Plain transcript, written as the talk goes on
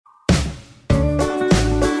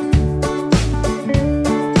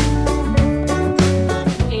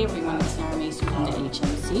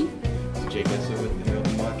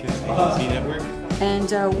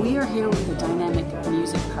And we are here with the Dynamic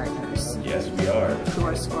Music Partners. Yes, we are. Who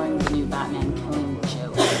are scoring the new Batman Killing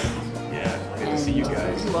Joke. Yeah, great to see you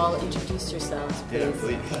guys. You all introduce yourselves, please. Yeah,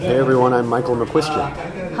 please. Hey everyone, I'm Michael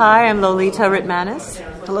McCuistion. Hi, I'm Lolita Ritmanis.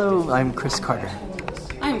 Hello, I'm Chris Carter.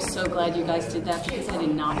 I'm so glad you guys did that because I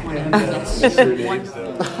did not want to miss you. Wonderful.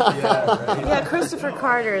 Yeah, Kristopher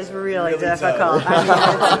Carter is really difficult. Yeah,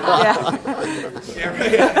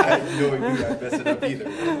 right. I know you guys mess it up either.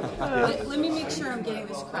 Let me make sure I'm getting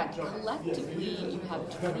this correct. Collectively, you have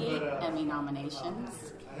 28 Emmy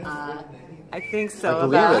nominations. I think so. I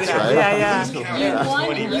believe that's right.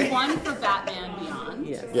 Yeah. You won for Batman Beyond.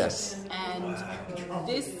 Yes. And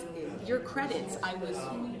your credits, I was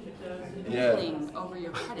reading over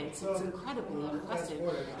your credits. It's incredibly impressive.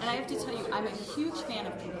 And I have to tell you, I'm a huge fan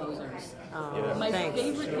of composers. My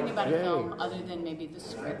favorite thing about a film, other than maybe the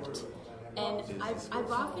script, and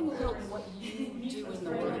I've often felt what you do in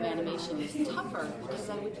the world of animation is tougher, because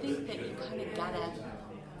I would think that you kind of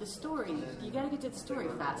you gotta get to the story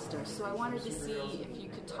faster. So I wanted to see if you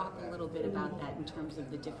could talk a little bit about that in terms of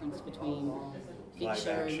the difference between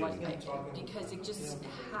feature and what, because it just,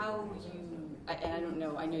 how you, and I don't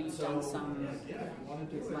know, I know you've done some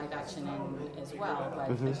live action as well, but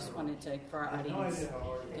I just wanted to, for our audience,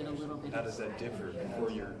 get a little bit. How does that differ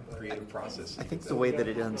for your creative process? I think the way that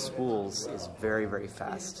it unspools is very, very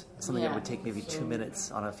fast. Something that would take maybe 2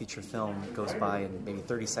 minutes on a feature film goes by in maybe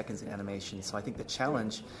 30 seconds in animation. So I think the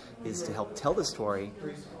challenge is to help tell the story,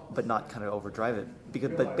 but not kind of overdrive it.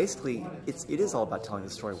 But basically, it is all about telling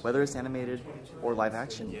the story, whether it's animated or live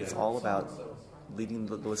action. It's all about leading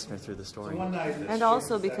the listener through the story. And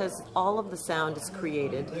also because all of the sound is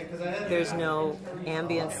created. There's no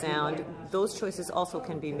ambient sound. Those choices also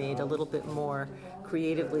can be made a little bit more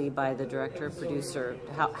creatively by the director, producer,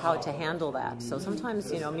 how to handle that. So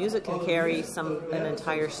sometimes, music can carry an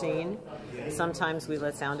entire scene. Sometimes we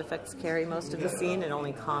let sound effects carry most of the scene and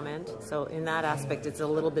only comment. So in that aspect, it's a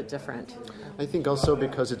little bit different. I think also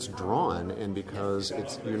because it's drawn and because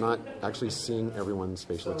you're not actually seeing everyone's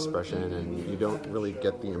facial expression and you don't really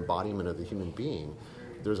get the embodiment of the human being.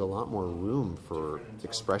 There's a lot more room for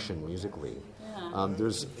expression musically.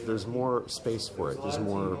 There's more space for it. There's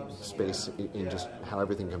more space in just how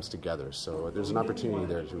everything comes together. So there's an opportunity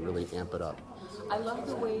there to really amp it up. I love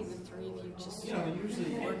the way the three of you just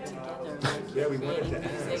work together. We wanted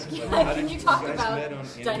to ask. Can you talk about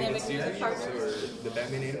Dynamic Music Partners? The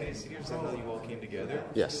Batman animated series, and how you all came together?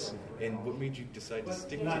 Yes. And what made you decide to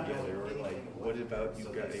stick together? Or what about you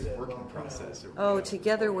got a working process?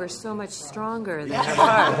 Together we're so much stronger than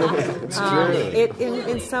apart. It's true.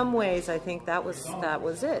 In some ways, I think that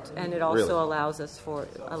was it, and it also allows us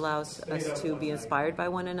to be inspired by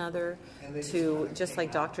one another. To just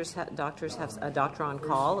like doctors have a doctor on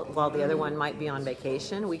call while the other one might be on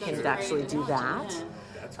vacation, we can actually do that.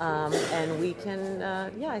 And we can,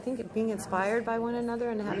 I think being inspired by one another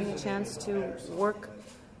and having a chance to work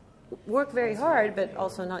very hard, but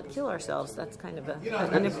also not kill ourselves. That's kind of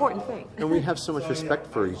an important thing. And we have so much respect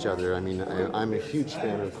for each other. I mean, I'm a huge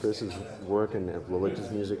fan of Chris's work and of Lolita's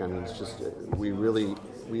music. I mean, it's just,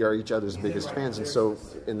 we are each other's biggest fans. And so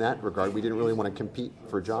in that regard, we didn't really want to compete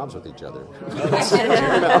for jobs with each other. I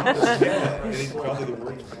think probably the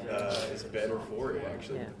work is better for it,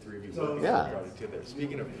 actually, the three of you working together.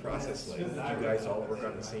 Speaking of process, do you guys all work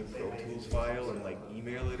on the same Pro Tools file and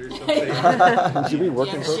email it or something? Should we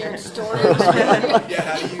work in shared storage. How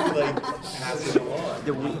do you pass it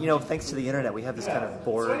along? Thanks to the internet, we have this kind of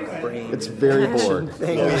bored brain. It's very bored.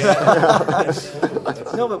 Thing.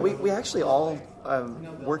 No, but we actually all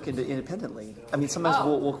work independently. I mean, sometimes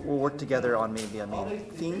we'll work together on maybe a main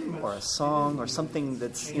theme or a song or something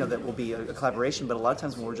that's that will be a collaboration. But a lot of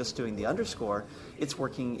times when we're just doing the underscore, it's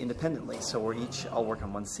working independently. So I'll work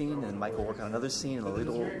on one scene, and Michael will work on another scene, and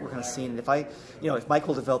Lolita will work on a scene. And if if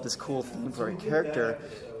Michael developed this cool theme for a character,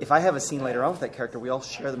 if I have a scene later on with that character, we all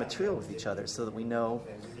share the material with each other so that we know.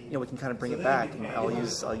 We can kind of bring it back, and I'll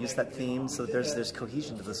use that theme so that there's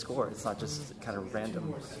cohesion to the score. It's not just kind of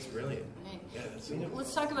random. That's brilliant. Yeah, that's so cool.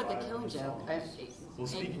 Let's talk about the Killing Joke. Well,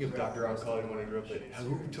 speaking of Dr. On Call, I want to interrupt, but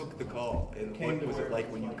who took the call? And what was it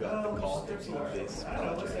like when you got the call to do this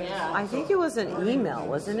project? Yeah. I think it was an email,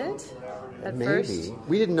 wasn't it? At first?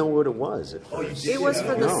 We didn't know what it was at first. It was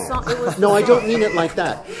for the song. No, I don't mean it like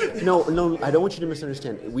that. No, I don't want you to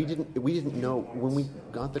misunderstand. We didn't know when we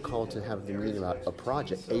got the call to have the meeting about a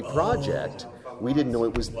project. We didn't know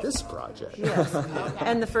it was this project. Yes.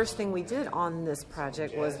 And the first thing we did on this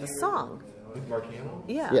project was the song. With Mark Hamill?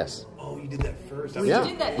 Yeah. Yes. Oh, you did that first. We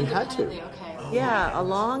did that we had to. Okay. Yeah, a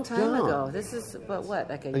long time ago. This is what,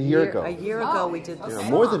 like a year ago. A year ago we did this. Yeah,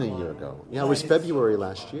 more than a year ago. Yeah, it was February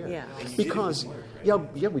last year. Yeah. Because,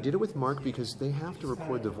 we did it with Mark because they have to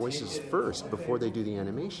record the voices first before they do the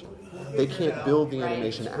animation. They can't build the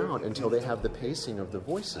animation out until they have the pacing of the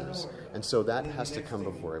voices. And so that has to come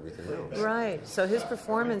before everything else. Right. So his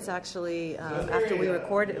performance actually, after we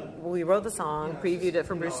wrote the song, previewed it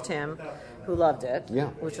for Bruce Timm, who loved it,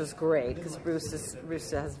 which was great because Bruce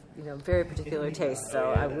has very particular taste.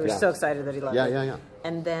 So we were so excited that he loved it. Yeah.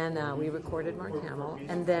 And then we recorded Mark Hamill,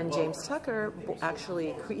 and then James Tucker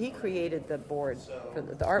actually he created the board for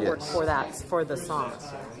the artwork for the song.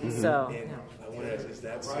 Mm-hmm. So. I want to ask, is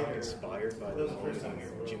that song inspired by the moment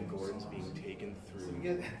of Jim Gordon's being taken through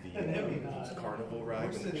the carnival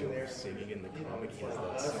ride when the Joker's singing in the comic?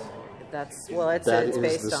 It's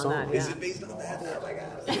based on that. Yeah. Is it based on that? Oh my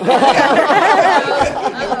god!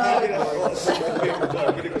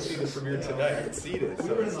 I'm gonna go see the premiere tonight. I haven't seen it,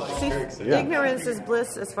 so it's very exciting. Ignorance is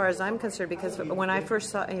bliss, as far as I'm concerned, because when I first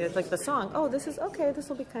saw like the song, this is okay. This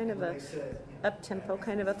will be kind of a up tempo,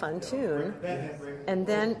 kind of a fun tune, and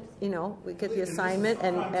then we get the assignment,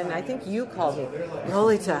 and I think you called me,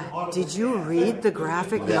 Lolita, did you read the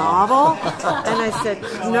graphic novel? And I said,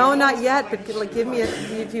 no, not yet, but give me a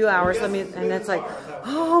few hours. And it's like,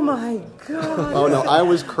 oh my God. Oh no, I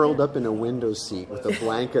was curled up in a window seat with a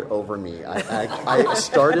blanket over me. I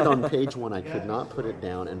started on page 1, I could not put it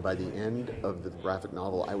down, and by the end of the graphic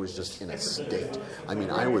novel, I was just in a state. I mean,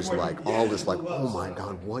 I was like, all this like, oh my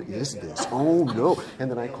God, what is this? Oh no. And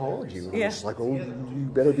then I called you, and I was like, oh, you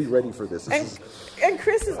better be ready for this. And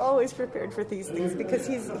Chris is always prepared for these things because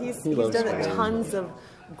he's done tons of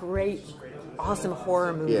great, awesome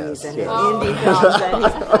horror movies and indie films,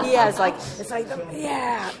 and he has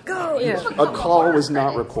go. A call was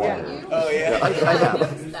not required. Oh yeah, I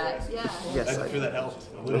noticed that. Yes, I'm sure that helped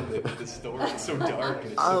a little bit. The story is so dark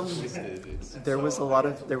and it's so twisted. There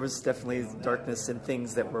was definitely darkness and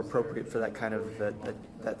things that were appropriate for that kind of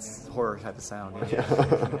that's horror type of sound. Yeah.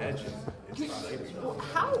 Imagine. Well,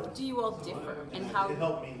 how do you all differ, and how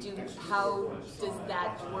does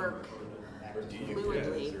that work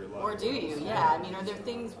fluidly, or do you? Yeah, I mean, are there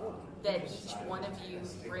things that each one of you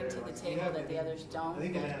bring to the table that the others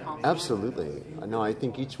don't? Absolutely. No, I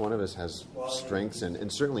think each one of us has strengths,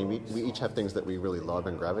 and certainly we each have things that we really love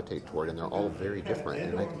and gravitate toward, and they're all very different,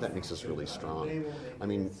 and I think that makes us really strong. I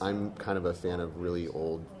mean, I'm kind of a fan of really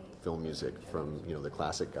old film music from the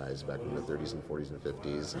classic guys back in the 30s and 40s and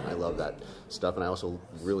 50s, and I love that stuff, and I also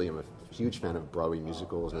really am a huge fan of Broadway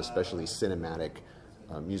musicals, and especially cinematic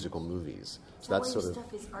musical movies. So that's sort of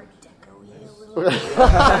stuff is Art Deco-y a little bit.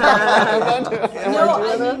 No,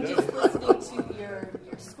 I mean just listening to your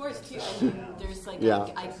scores too. I mean, there's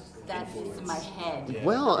that is in my head.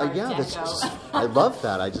 Well, that's just, I love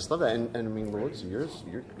that. I just love that. And I mean, Louise,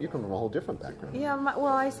 you come from a whole different background. Yeah,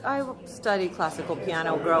 I studied classical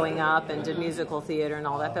piano growing up and did musical theater and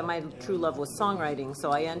all that. But my true love was songwriting.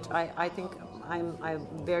 So I think I'm a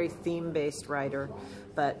very theme-based writer,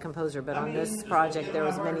 composer. But on this project, there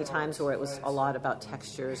was many times where it was a lot about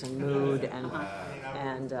textures and mood and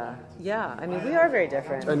I mean, we are very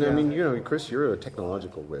different. And I mean, Chris, you're a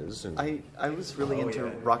technological whiz. And I was really into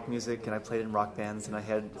rock music, and I played in rock bands, and I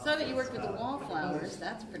had. I saw that you worked with the Wallflowers.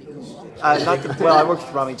 That's pretty cool. I worked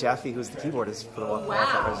with Rami Jaffe, who's the keyboardist for the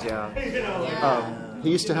Wallflowers. Yeah. He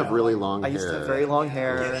used to have really long hair. I used to have very long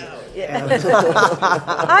hair. Yeah.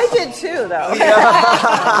 I did too, though.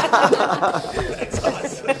 That's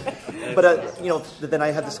awesome. But then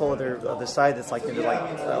I had this whole other side that's like into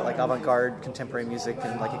like avant-garde contemporary music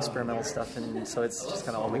and like experimental stuff, and so it's just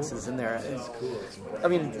kind of all mixes in there. It's cool. I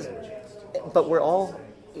mean, but we're all,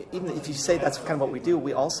 even if you say that's kind of what we do,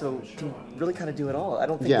 we also can really kind of do it all. I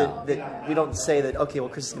don't think that we don't say that, okay, well,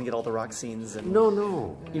 Chris is going to get all the rock scenes. And,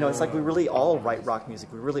 no. It's like we really all write rock music.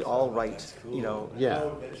 We really all write,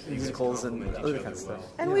 musicals and other kind of stuff.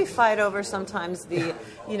 And we fight over sometimes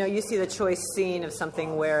you see the choice scene of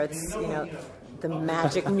something where it's, the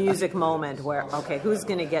magic music moment where, okay, who's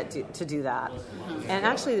going to get to do that? And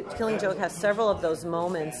actually, Killing Joke has several of those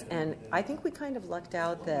moments, and I think we kind of lucked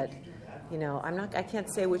out that, I can't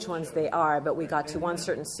say which ones they are, but we got to one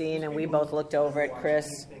certain scene and we both looked over at Chris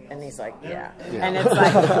and he's like, yeah. And it's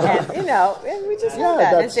like, and we just had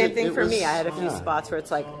that. And same thing for me. I had a few spots where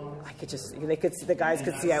it's like, the guys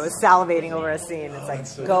could see I was salivating over a scene. It's like,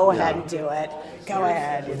 go ahead and do it. Go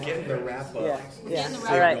ahead. We're getting the wrap up. Yeah.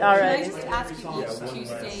 All right. Can I just ask you each to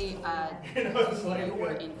say your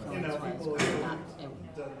influence was not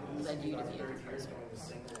led you to be a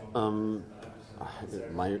composer?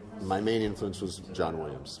 My main influence was John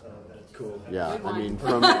Williams. cool. Yeah, I mean,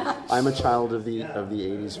 I'm a child of the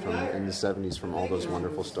 80s and the 70s from all those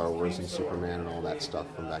wonderful Star Wars and Superman and all that stuff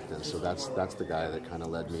from back then. So that's the guy that kind of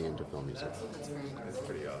led me into film music. That's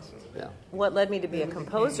pretty awesome. Yeah. What led me to be a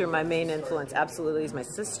composer, my main influence absolutely is my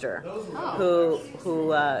sister, who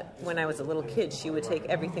when I was a little kid, she would take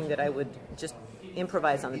everything that I would just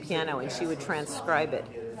improvise on the piano and she would transcribe it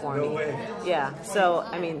for me. No way. Yeah. So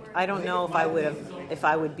I mean, I don't know if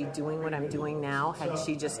I would be doing what I'm doing now had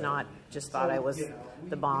she just thought I was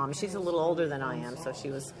the bomb. She's a little older than I am, so she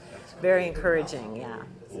was very encouraging. Yeah.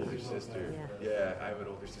 Older sister. Yeah, I have an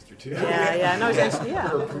older sister too. Yeah. No, yeah.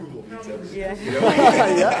 Her approval means everything. Yeah. You know?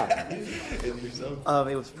 Yeah. And yourself?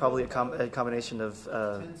 It was probably a combination of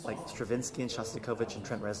like Stravinsky and Shostakovich and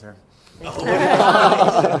Trent Reznor. All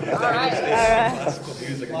right. Classical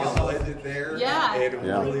music. I guess I'll end it there. Yeah. And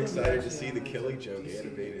I'm really excited to see the Killing Joke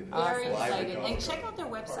animated. Very live excited. in And check out their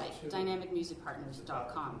website,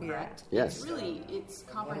 dynamicmusicpartners.com, correct? Yes. It's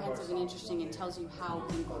comprehensive and interesting and tells you how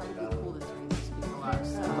incredibly cool the three of these people are.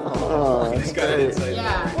 So. Oh, Just got an insight.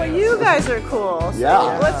 Yeah. Well, you guys are cool. So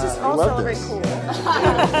Yeah. let's just all love celebrate this. cool.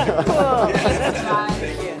 Cool. Yeah.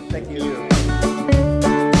 Bye. Thank you.